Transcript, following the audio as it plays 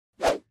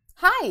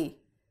Hi!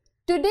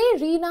 Today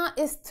Reena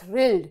is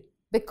thrilled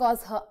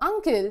because her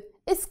uncle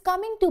is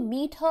coming to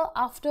meet her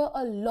after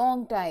a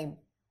long time.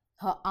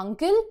 Her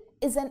uncle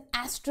is an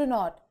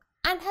astronaut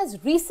and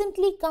has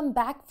recently come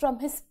back from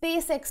his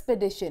space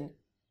expedition.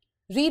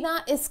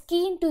 Reena is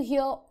keen to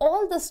hear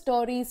all the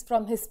stories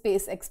from his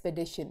space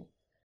expedition.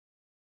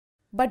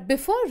 But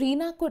before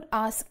Reena could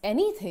ask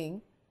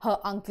anything, her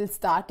uncle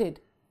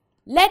started.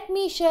 Let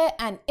me share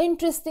an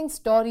interesting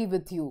story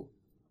with you.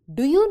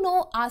 Do you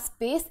know our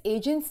space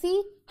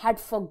agency had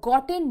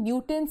forgotten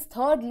Newton's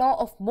third law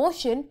of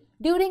motion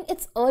during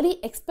its early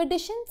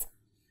expeditions?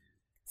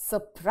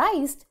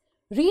 Surprised,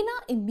 Reena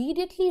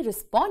immediately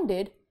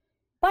responded,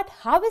 "But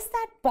how is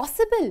that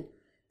possible?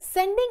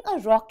 Sending a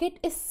rocket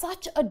is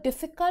such a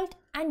difficult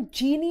and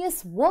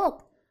genius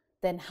work.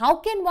 Then how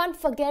can one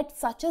forget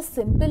such a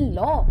simple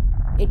law?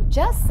 It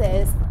just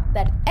says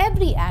that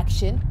every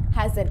action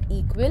has an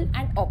equal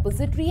and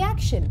opposite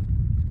reaction."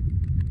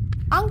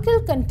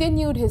 Uncle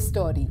continued his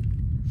story.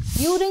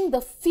 During the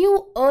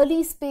few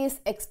early space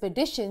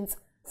expeditions,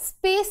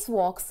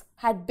 spacewalks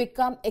had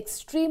become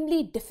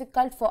extremely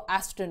difficult for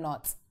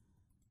astronauts.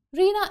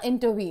 Reena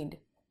intervened.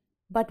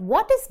 But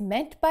what is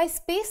meant by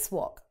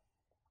spacewalk?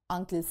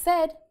 Uncle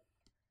said,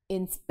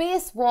 in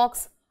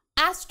spacewalks,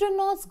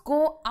 astronauts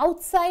go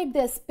outside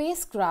their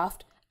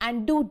spacecraft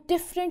and do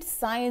different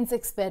science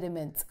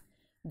experiments.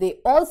 They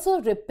also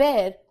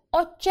repair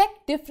or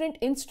check different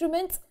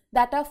instruments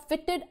that are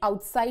fitted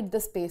outside the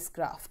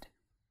spacecraft.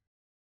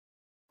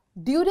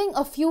 During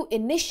a few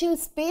initial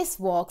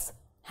spacewalks,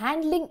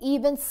 handling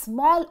even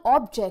small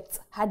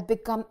objects had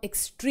become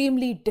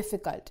extremely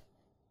difficult.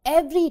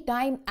 Every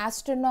time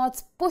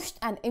astronauts pushed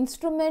an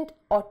instrument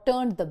or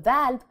turned the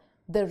valve,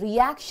 the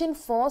reaction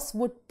force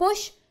would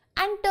push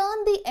and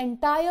turn the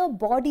entire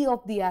body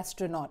of the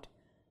astronaut.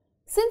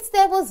 Since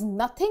there was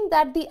nothing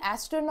that the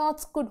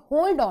astronauts could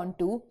hold on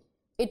to,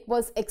 it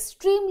was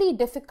extremely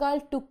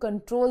difficult to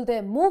control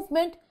their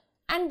movement,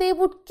 and they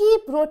would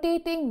keep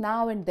rotating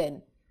now and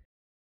then.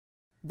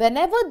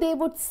 Whenever they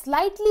would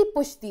slightly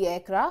push the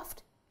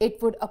aircraft,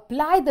 it would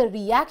apply the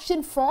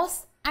reaction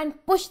force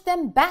and push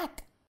them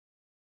back.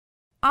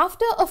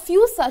 After a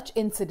few such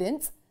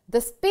incidents,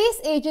 the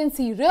space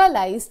agency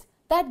realized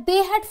that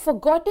they had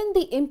forgotten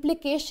the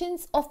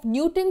implications of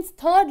Newton's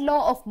third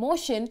law of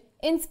motion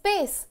in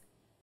space.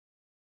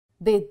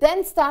 They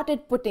then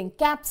started putting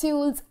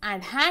capsules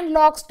and hand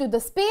locks to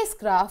the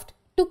spacecraft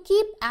to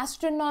keep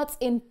astronauts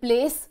in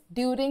place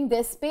during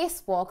their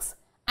spacewalks,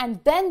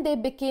 and then they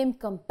became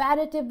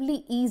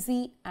comparatively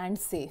easy and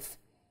safe.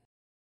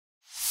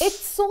 It's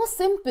so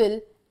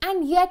simple,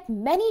 and yet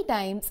many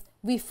times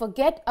we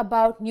forget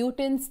about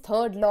Newton's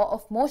third law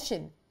of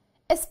motion,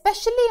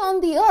 especially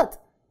on the Earth,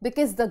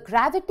 because the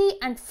gravity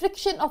and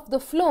friction of the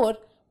floor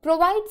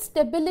provide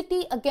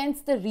stability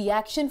against the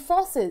reaction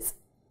forces.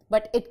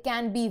 But it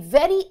can be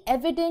very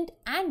evident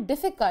and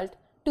difficult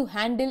to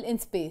handle in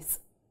space.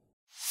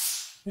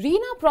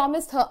 Reena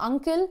promised her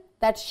uncle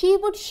that she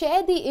would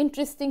share the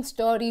interesting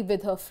story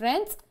with her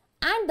friends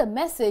and the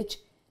message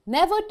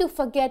never to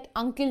forget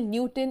Uncle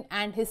Newton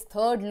and his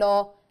third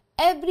law,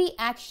 every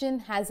action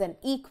has an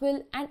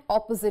equal and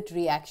opposite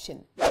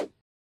reaction.